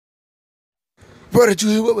Bro, did you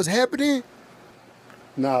hear what was happening?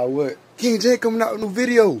 Nah, what? King J coming out with a new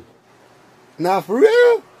video. Nah, for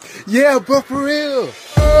real? Yeah, bro, for real.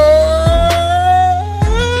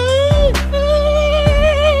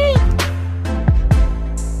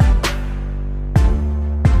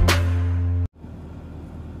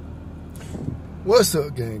 What's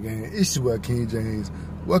up, gang? It's your boy King James.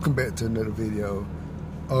 Welcome back to another video.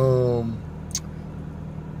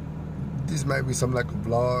 This might be something like a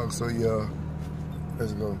vlog, so yeah,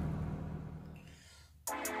 let's go.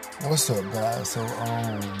 What's up, guys? So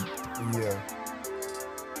yeah,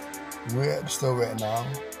 we're at the store right now.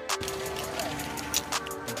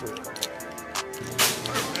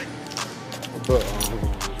 But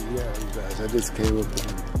yeah, you guys, I just came up with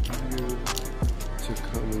you to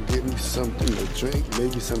come and get me something to drink,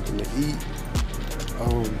 maybe something to eat.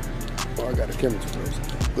 Well, I got a chemistry first.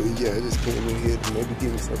 But yeah, I just came in here to maybe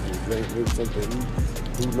give me something to drink, maybe something to eat.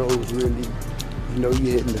 Who knows, really? You know,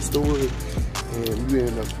 you hit in the store and you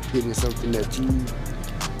end up getting something that you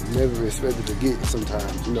never expected to get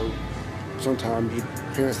sometimes. You know, sometimes your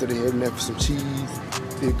parents that are heading there for some cheese,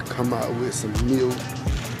 they could come out with some milk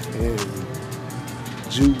and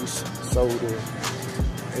juice, soda,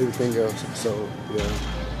 everything else. So, yeah.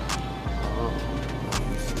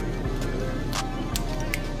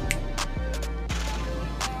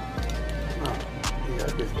 I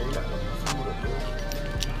guess they got food up there.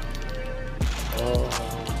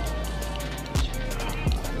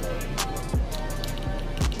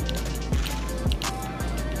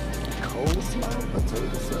 Coleslaw,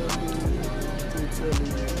 potato salad,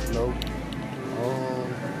 no.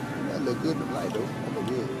 That look good to light though. That look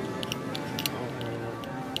good.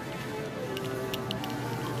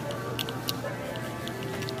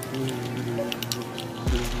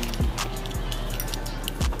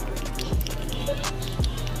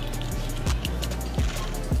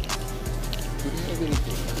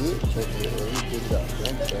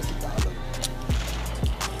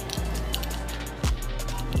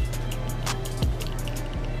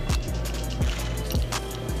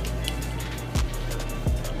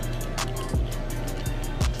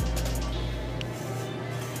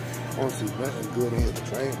 I don't see nothing good in the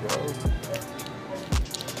train, bro.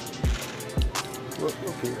 Well,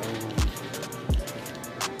 okay,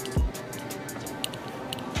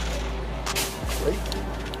 wait.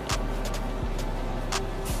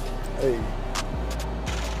 Hey,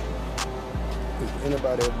 if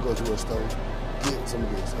anybody ever go to a store, get some of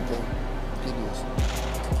this, okay? Get this.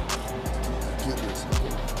 Get this,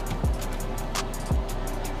 okay?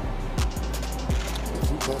 If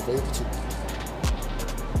you can't favorite too.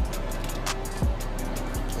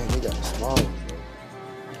 Man, they got the small ones, though.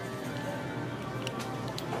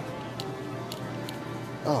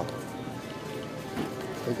 Oh.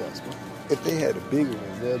 They got small. If they had the bigger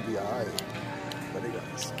ones, they'll be alright. But they got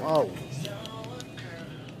the small ones.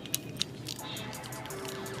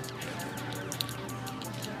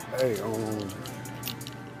 Hey,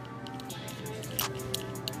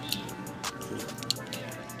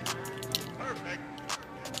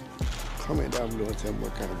 comment down below and tell me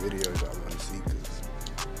what kind of videos y'all want to see, because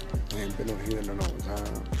I ain't been on here in a long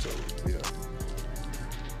time. So, yeah.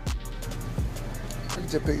 I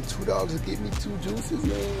just paid $2 to get me 2 juices,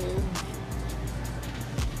 man.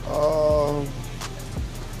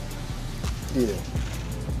 Yeah.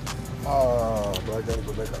 But I gotta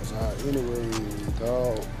go back outside anyway,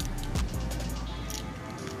 dog.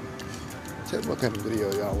 Tell me what kind of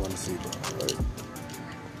video y'all want to see, bro. Right?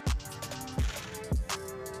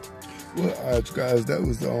 Well, alright, guys, that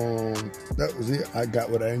was it. I got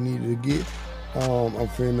what I needed to get. I'm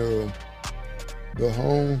finna go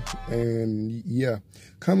home, and yeah,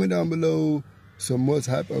 comment down below some more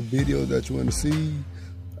type of videos that you want to see.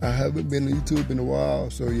 I haven't been on YouTube in a while,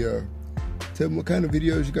 so yeah. Tell me what kind of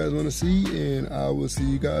videos you guys want to see, and I will see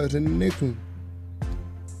you guys in the next one.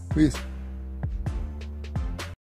 Peace.